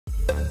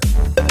Good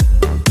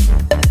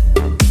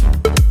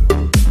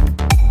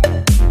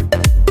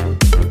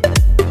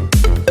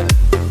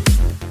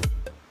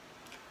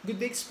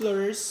day,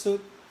 explorers! So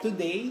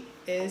today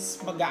is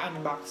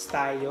mag-unbox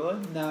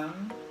tayo ng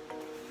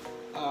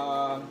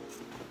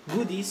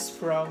goodies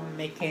from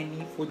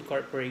Mekeni Food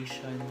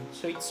Corporation.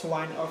 So it's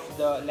one of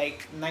the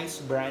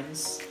nice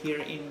brands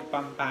here in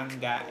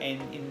Pampanga and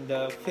in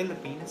the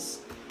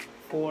Philippines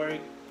for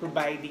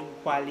providing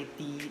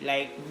quality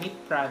meat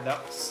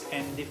products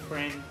and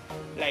different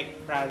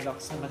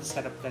products na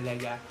masarap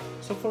talaga.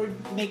 So for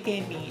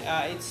Mekeni,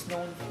 it's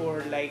known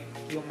for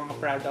yung mga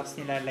products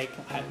nila,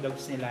 yung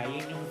hotdogs nila,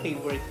 yun yung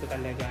favorite ko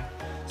talaga.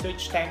 So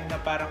each time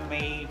na parang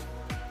may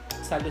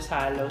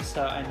salo-salo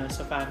sa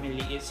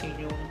family is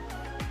yun yung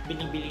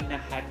binibiling na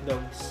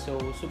hotdogs.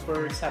 So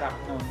super sarap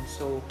nun.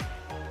 So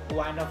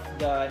one of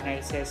the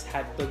nicest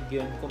hotdog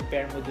yun.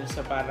 Compare mo dun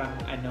sa parang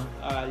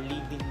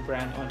leading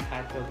brand on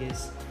hotdog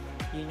is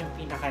yun yung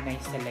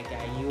pinaka-nice talaga.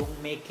 Yung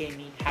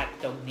Mekeni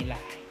hotdog nila.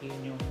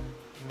 Yun yung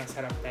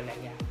masarap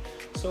talaga.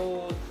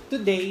 So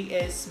today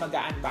is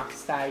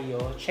mag-unbox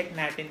tayo. Check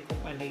natin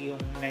kung ano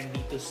yung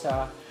nandito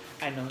sa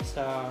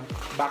sa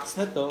box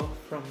na to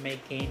from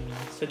Mekeni.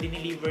 So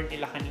dineliver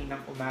nila kaninang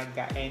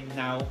umaga and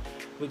now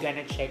we're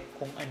gonna check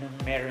kung anong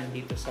meron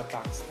dito sa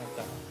box na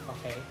to.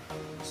 Okay?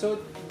 So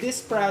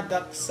these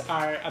products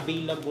are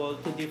available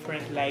to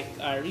different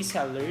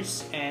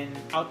resellers and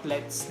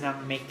outlets ng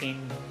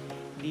Mekeni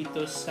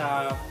dito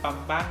sa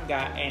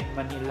Pampanga and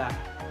Manila.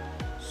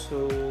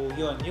 So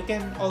yun, you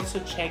can also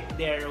check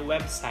their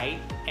website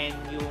and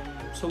yung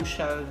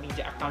social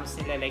media accounts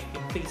nila,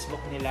 yung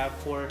Facebook nila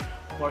for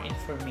more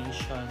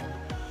information.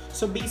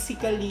 So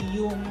basically,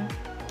 yung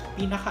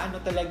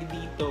talaga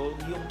dito,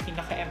 yung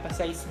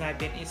pinaka-emphasize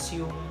natin is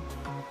yung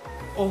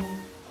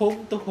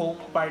Home2home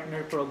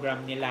Partner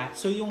Program nila.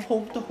 So yung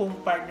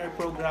Home2home Partner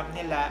Program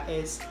nila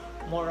is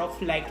more of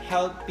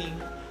helping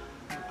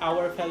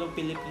our fellow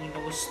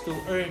Filipinos to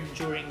earn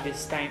during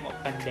this time of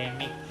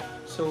pandemic.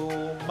 So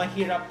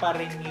mahirap pa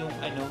rin yung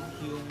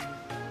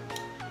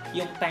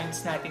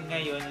times natin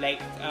ngayon,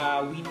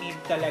 we need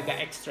talaga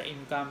extra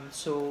income.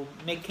 So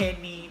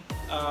Mekeni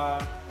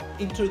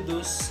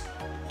introduce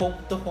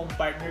Home2home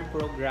Partner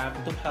Program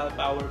to help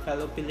our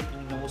fellow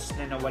Filipinos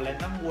na nawalan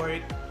ng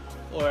work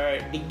or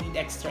they need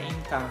extra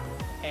income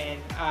and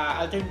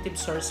alternative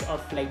source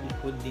of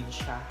livelihood din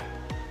siya.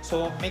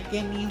 So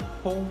Mekeni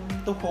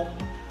Home2home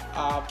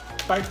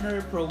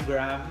Partner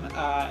Program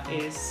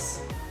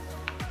is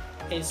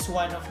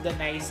one of the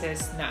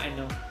nicest na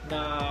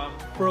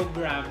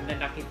program na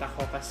nakita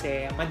ko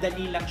kasi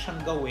madali lang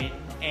siyang gawin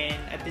and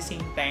at the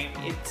same time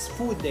it's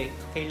food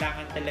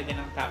kailangan talaga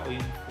ng tao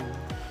yung food.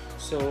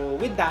 So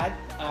with that,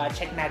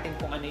 check natin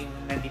kung ano yung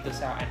nandito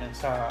sa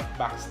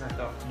box na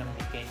to ng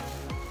Mekeni.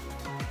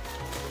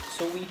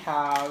 So we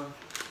have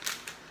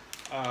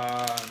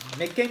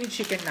Mekeni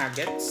chicken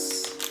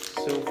nuggets.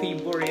 So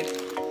favorite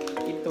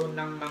ito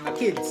ng mga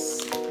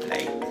kids,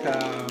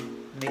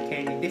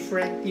 Mekeni.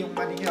 Different yung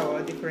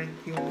different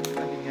yung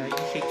yung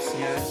shapes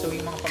niya. So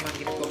yung mga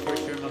pamangkin ko for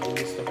sure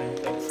magugustuhan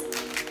to.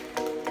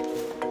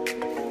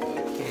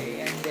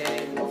 Okay, and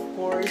then of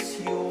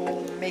course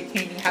yung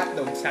Mekeni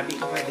hotdog. Sabi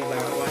ko nga, diba,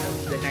 one of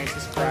the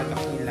nicest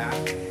product nila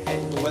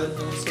and well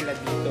known sila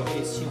dito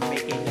is yung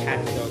Mekeni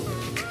hotdog.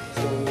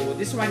 So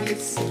this one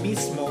is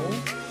mismo.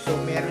 So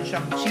meron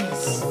siyang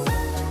cheese.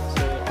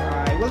 So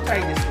I will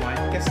try this one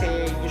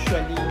kasi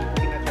usually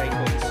tina-try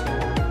ko is yung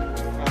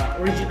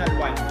original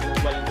one, yung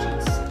walang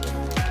cheese.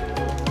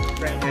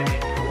 Try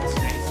natin. It's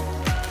nice.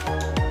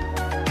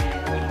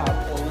 And we have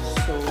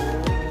also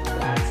yung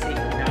classic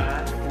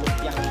na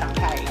lumpiang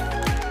Shanghai.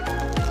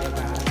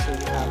 Diba? So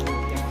we have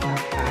lumpiang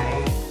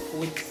Shanghai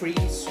with free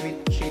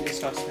sweet chili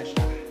sauce na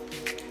siya.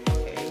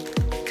 Okay.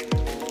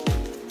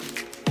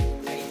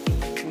 I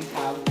think we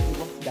have two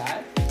of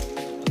that.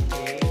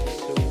 Okay.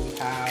 So we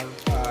have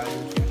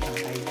lumpiang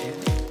Shanghai din.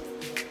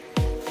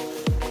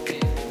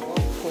 And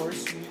of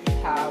course we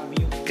have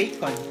yung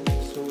bacon.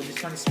 So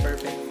this one is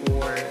perfect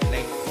for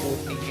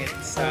coating it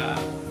sa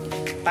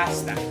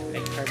pasta,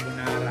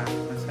 carbonara.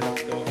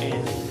 Masarap to.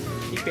 And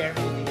i-pair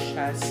mo din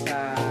siya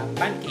sa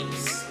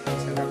pancakes.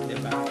 Masarap,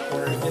 diba?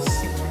 Or just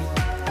simply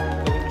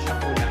gawin mo siya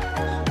kulang.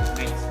 So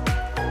nice.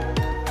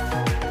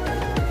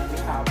 And we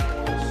have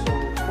also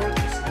pork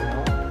casino.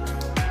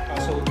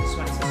 So this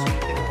one is a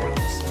sweetened pork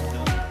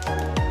casino.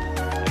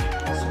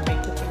 So may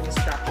cooking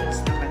instructions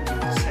naman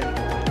dito sa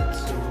likod.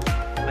 So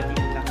madali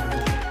lang naman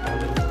siya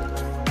follow.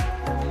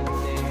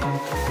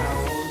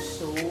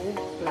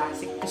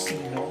 Classic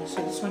tocino. So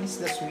this one is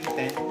the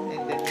sweetened,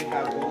 and then we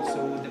have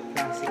also the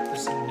classic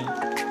tocino.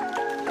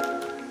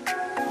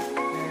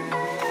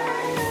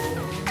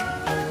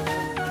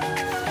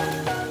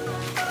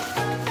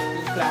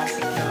 Yung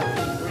classic na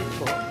favorite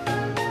ko,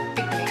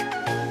 picnic.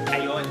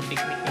 Ayun,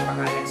 picnic yung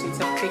pangalan. So it's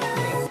a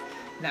picnic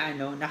na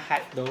na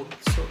hotdog.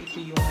 So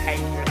ito yung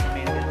highly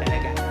recommended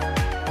talaga.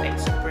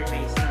 Super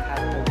nice na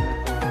hotdog na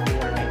to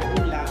for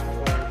ulam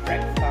or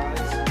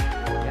breakfast.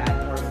 Yan,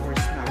 or for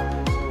snack.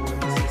 So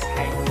this is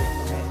highly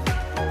recommended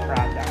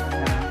product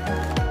na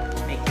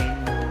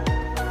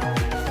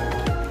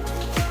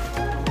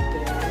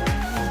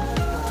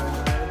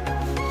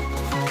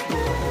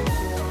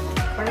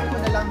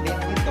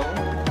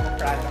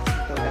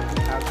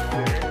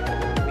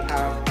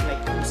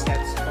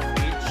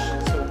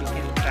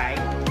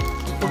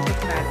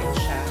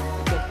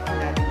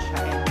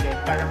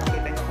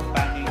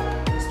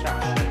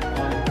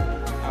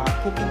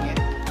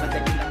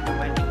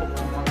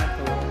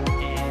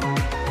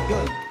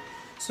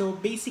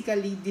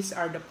basically, these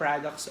are the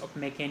products of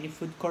Mekeni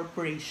Food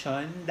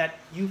Corporation that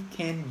you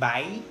can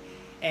buy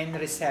and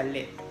resell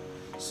it.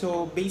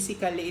 So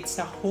basically, it's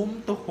a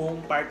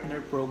home-to-home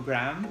partner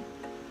program.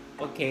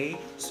 Okay,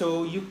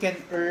 so you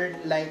can earn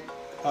like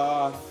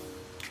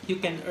 26%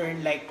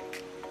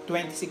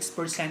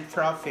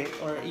 profit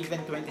or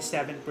even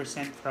 27%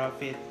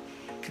 profit.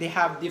 They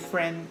have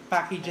different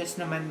packages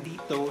naman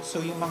dito.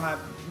 So yung mga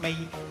may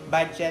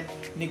budget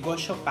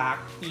negosyo pack,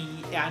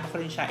 ano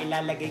ko rin siya,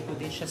 ilalagay ko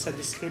din siya sa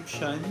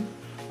description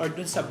or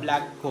dun sa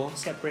vlog ko,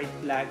 separate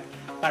vlog,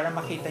 para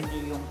makita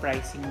nyo yung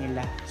pricing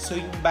nila. So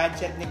yung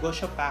budget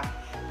negosyo pack,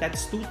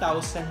 that's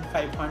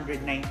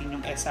 2,519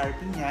 yung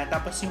SRP niya.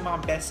 Tapos yung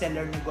mga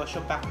bestseller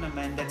negosyo pack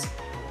naman, that's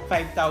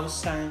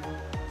 5,041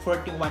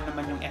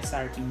 naman yung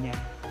SRP niya.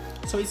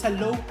 So it's a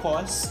low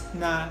cost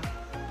na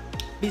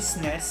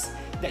business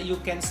that you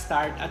can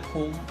start at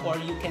home or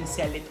you can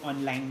sell it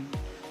online.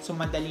 So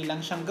madali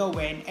lang siyang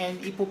gawin, and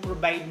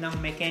ipoprovide ng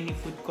Mekeni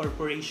Food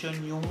Corporation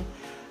yung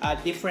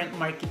different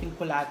marketing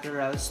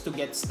collaterals to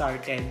get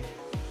started.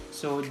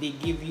 So they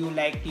give you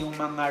like yung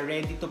mga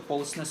ready to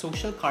post na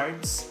social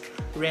cards,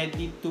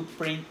 ready to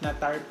print na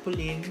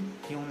tarpaulin,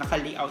 yung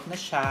naka-layout na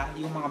siya,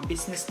 yung mga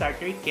business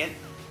starter kit,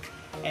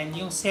 and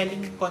yung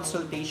selling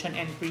consultation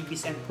and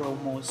freebies and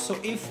promos. So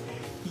if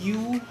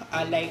you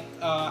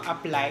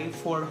apply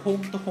for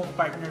home-to-home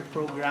partner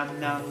program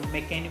ng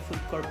Mekeni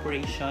Food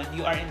Corporation,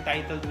 you are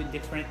entitled with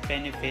different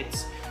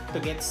benefits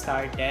to get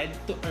started,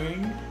 to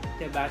earn,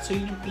 diba? So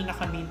yun yung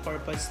pinaka-main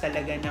purpose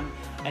talaga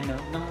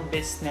ng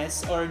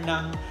business or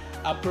ng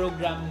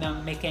program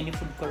ng Mekeni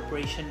Food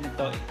Corporation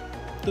na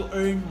to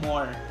earn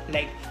more,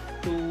 like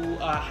to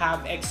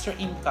have extra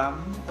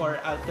income or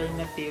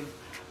alternative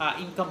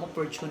income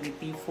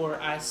opportunity for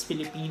us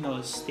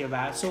Filipinos,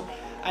 diba? So,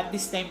 at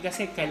this time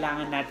kasi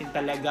kailangan natin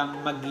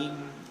talagang maging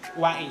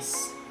wise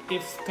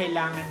if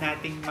kailangan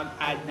nating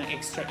mag-add ng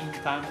extra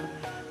income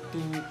to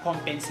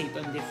compensate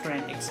on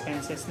different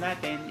expenses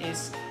natin,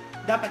 is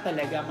dapat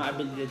talaga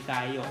maabilidad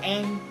tayo.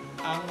 And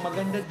ang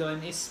maganda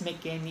doon is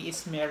Mekeni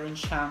is meron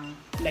siyang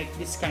like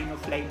this kind of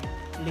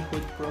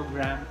livelihood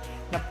program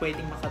na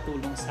pwedeng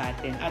makatulong sa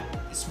atin at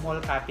small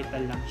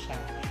capital lang siya.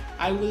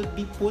 I will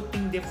be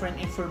putting different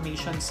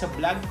information sa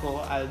blog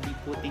ko. I'll be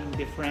putting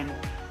different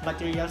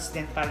materials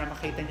din para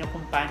makita nyo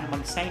kung paano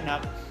mag-sign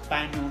up,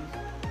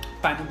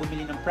 paano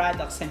bumili ng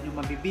products, saan nyo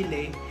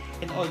mabibili,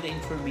 and all the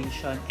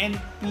information. And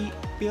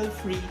feel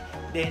free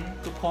then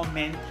to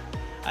comment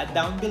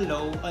down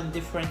below on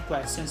different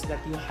questions that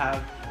you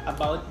have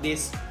about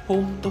this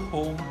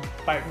home-to-home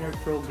partner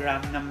program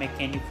ng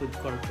Mekeni Food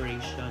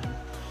Corporation.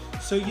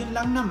 So yun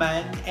lang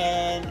naman,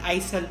 and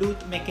I salute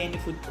Mekeni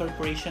Food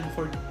Corporation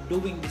for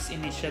doing this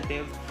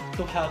initiative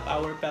to help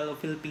our fellow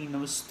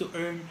Filipinos to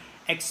earn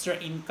extra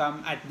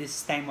income at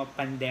this time of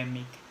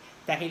pandemic.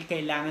 Dahil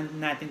kailangan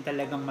natin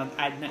talagang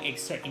mag-add ng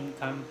extra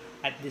income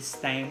at this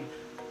time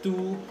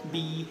to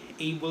be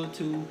able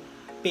to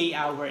pay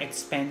our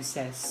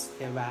expenses,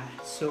 diba?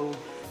 So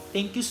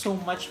thank you so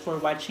much for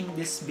watching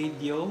this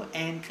video,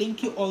 and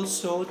thank you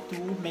also to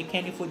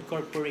Mekeni Food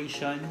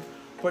Corporation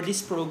for this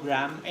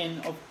program,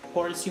 and of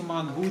course yung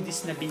mga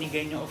goodies na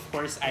binigay nyo. Of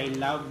course, I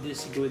love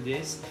this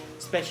goodies,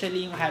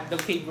 especially yung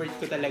hotdog. Favorite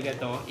ko talaga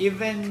to.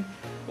 Even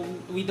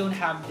we don't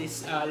have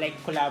this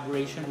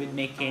collaboration with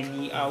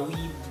Mekeni, we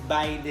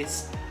buy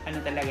this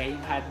talaga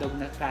yung hotdog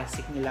na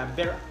classic nila,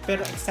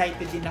 pero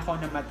excited din ako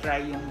na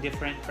matry yung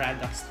different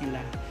products nila.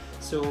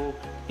 So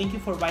thank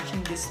you for watching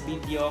this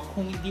video.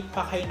 Kung hindi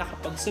pa kayo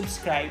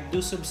nakapag-subscribe,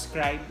 do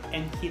subscribe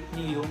and hit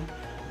nyo yung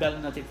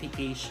bell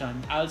notification.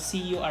 I'll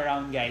see you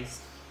around,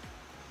 guys.